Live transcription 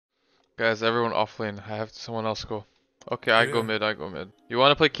Guys, everyone off lane. I have someone else go. Okay, I go mid, I go mid. You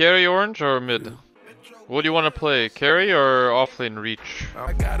wanna play carry orange or mid? What do you wanna play? Carry or off lane reach?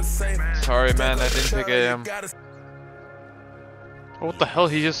 Sorry man, I didn't pick AM. Oh, what the hell,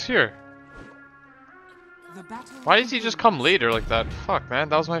 he is here? Why did he just come later like that? Fuck man,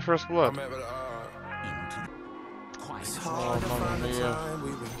 that was my first blood. Oh, mamma mia.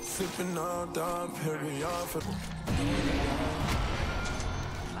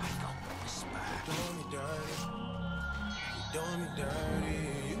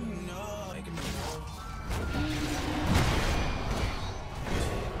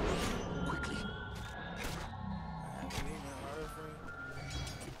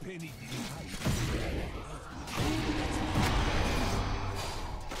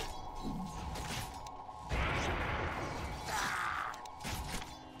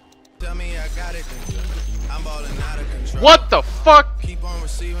 Tell me I got it. I'm balling out of control. What the fuck? Keep on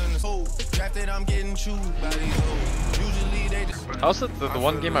receiving the drafted, I'm getting chewed by these hoes. Usually they just Also, the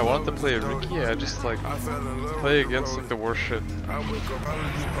one game I wanted to play Riki, I just like play against like the worst shit.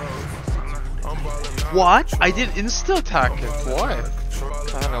 What? I did insta attack it. Why?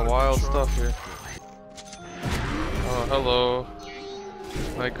 Kind of wild stuff here. Oh, hello.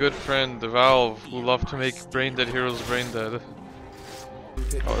 My good friend, the Valve, who love to make brain dead heroes brain dead.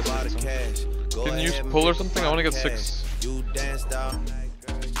 Oh, can you use pull or something? I want to get 6.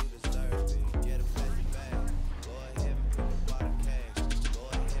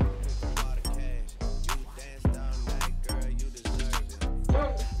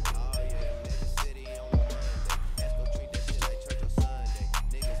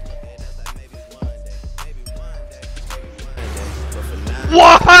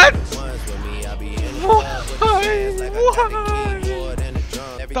 What? Why?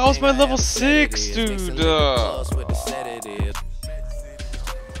 That was my level 6, dude.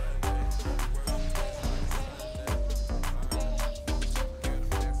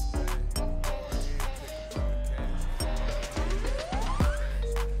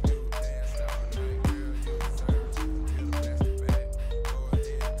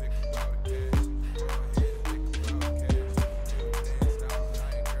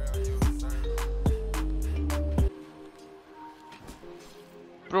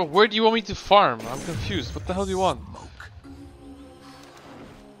 Bro, where do you want me to farm? I'm confused. What the hell do you want?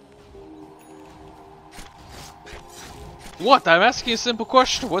 What? I'm asking a simple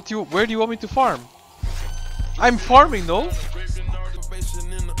question. Where do you want me to farm? I'm farming, no?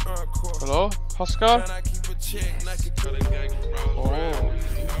 Hello? Huskar? Oh.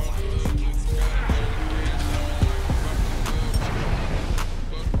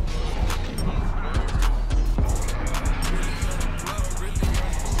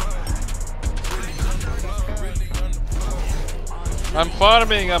 I'm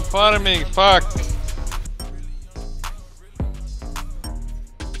farming, fuck!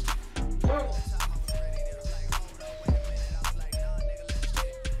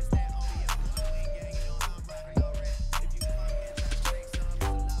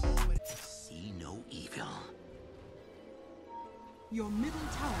 See no evil. Your middle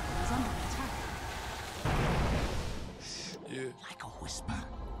tower is under attack. Yeah. Like a whisper.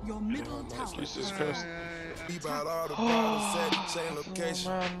 Your middle tower. Jesus Christ.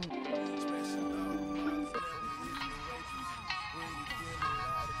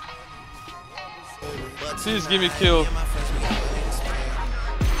 Please give me a kill.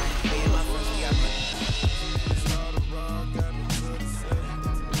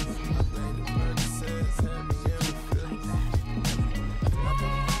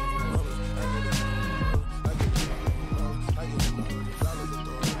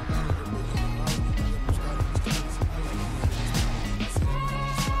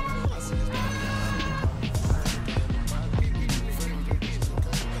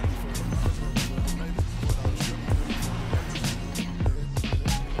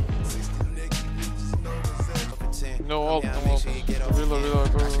 No ult, no ult.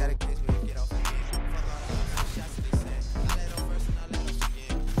 Reload, go.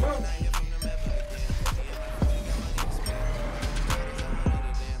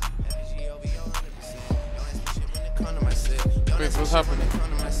 Wait, what's happening?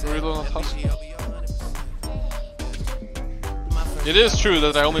 Reload on Husk? It is true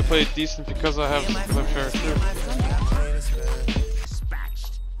that I only played decent because I have the fair too.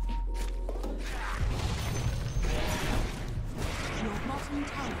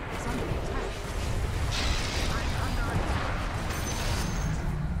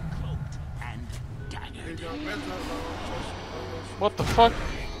 What the fuck?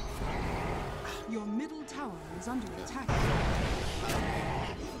 Your middle tower is under attack.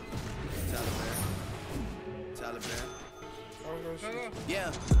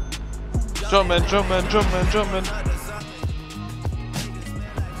 Yeah. Jumpman, Jumpman, Jumpman, Jumpman.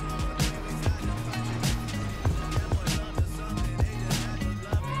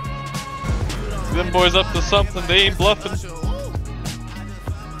 Them boys up to something, they ain't bluffing.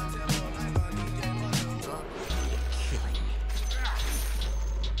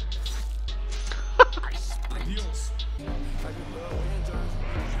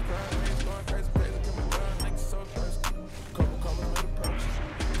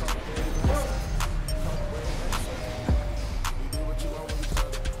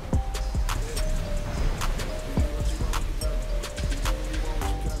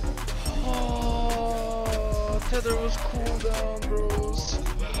 Tether was cool down, bros.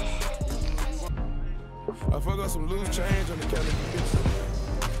 I forgot some loose change on the calendar.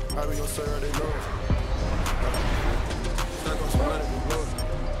 I be your sir, they know. Stack on some money, we blow.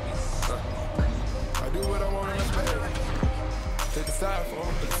 I do what I want in my bag. Take a side for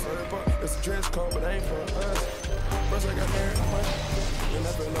them, it's a dress code, but ain't for us. First I got married to money, then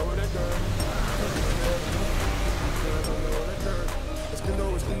I fell over that girl. It's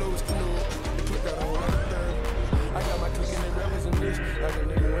canoe, it's canoe, it's canoe. The click got a whole lot of third. I got my click in the rebels and bitch, like a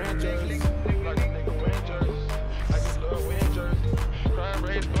nigga wearing jerseys. Like a nigga wearing jerseys. I just love wearing jerseys. Crime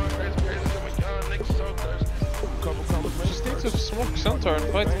race, going crazy, crazy, till my young niggas so thirsty. Couple commas, Just need to smoke Centaur and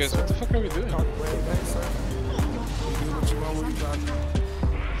fight, guys. What the fuck are we doing? You do what you want when you talk.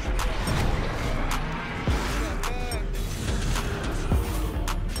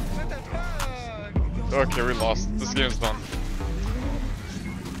 Okay, we lost. This game's done.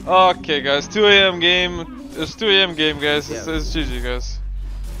 Okay, guys. 2 AM game. It's 2 AM game, guys. It's GG, guys.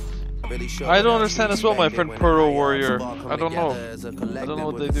 I don't understand as well, my friend Proto Warrior. I don't know. I don't know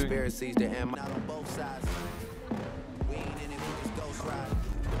what they're doing.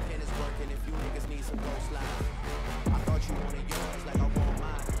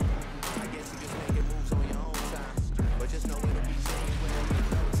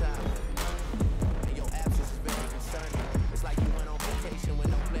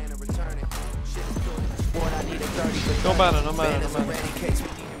 No matter, no matter, no matter.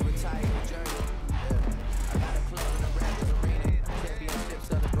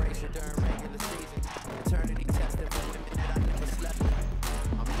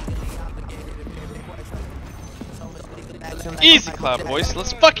 Easy clap, boys.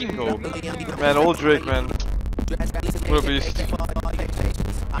 Let's fucking go. Man, old Drake, man. What a beast.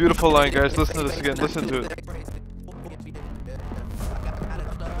 Beautiful line, guys. Listen to this again. Listen to it.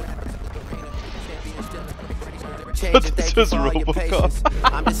 This is Robocop.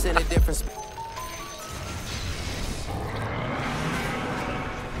 I'm just in a different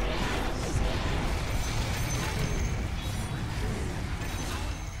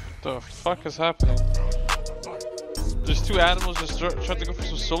What the fuck is happening? There's two animals just trying to go for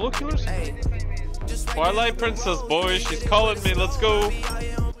some solo killers? Twilight Princess, boy, she's calling me, let's go!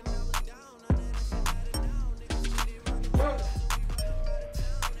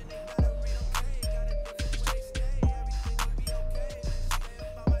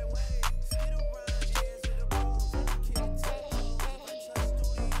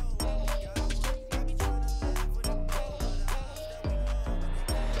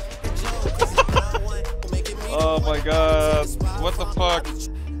 Oh my god, what the fuck?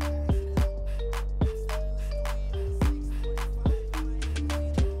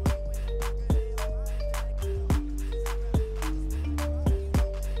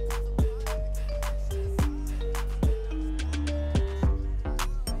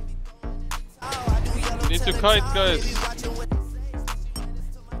 Need to kite, guys.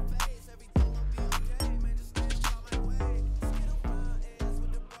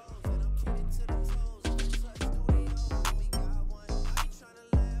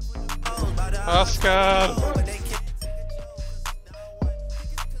 Oscar!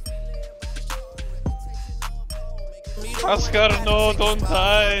 Oscar, no, don't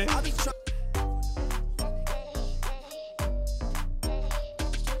die!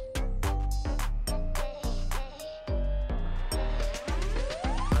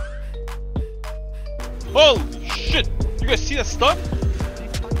 Holy shit! You guys see that stun?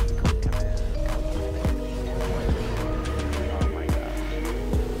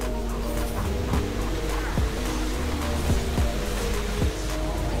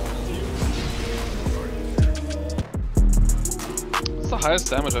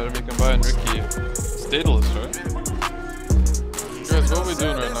 Highest damage item you can buy in Riki. It's Daedalus, right? Guys, what are we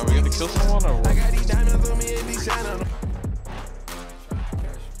doing right now? We gonna kill someone or what?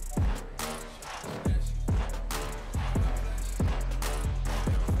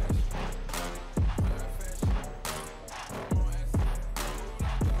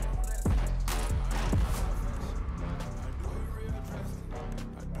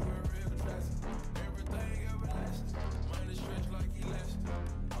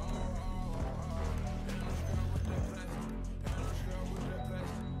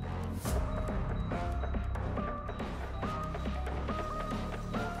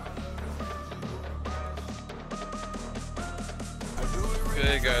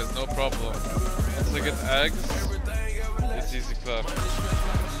 Okay guys, no problem. Once I get eggs, it's easy clap.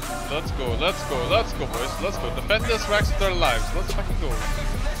 Let's go, let's go, let's go boys, let's go. Defend this racks with their lives, let's fucking go.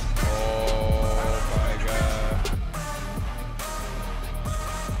 Oh my god.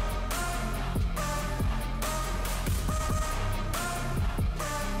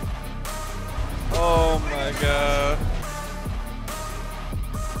 Oh my god.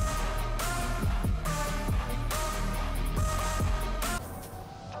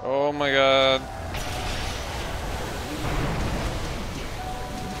 Oh my god.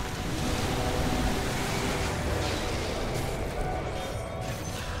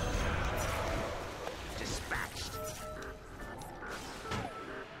 Dispatched.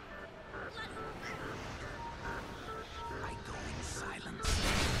 I go in silence.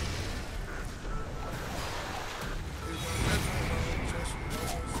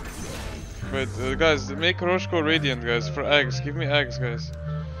 Wait, guys, make Roshko radiant, guys, for eggs. Give me eggs, guys.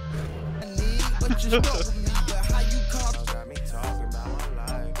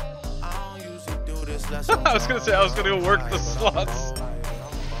 I was gonna say, I was gonna go work the slots.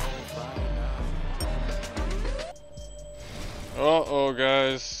 Uh-oh,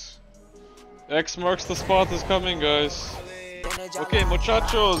 guys. X marks the spot is coming, guys. Okay,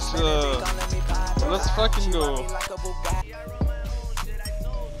 muchachos, let's fucking go.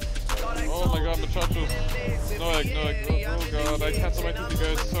 Oh my god, muchachos. No egg, no egg. Oh god, I cancel my TP,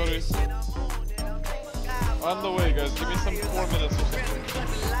 guys, sorry. On the way, guys, give me some 4 minutes or something.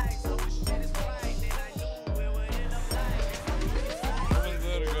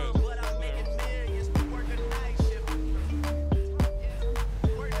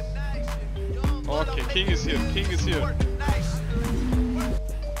 Okay, King is here, King is here.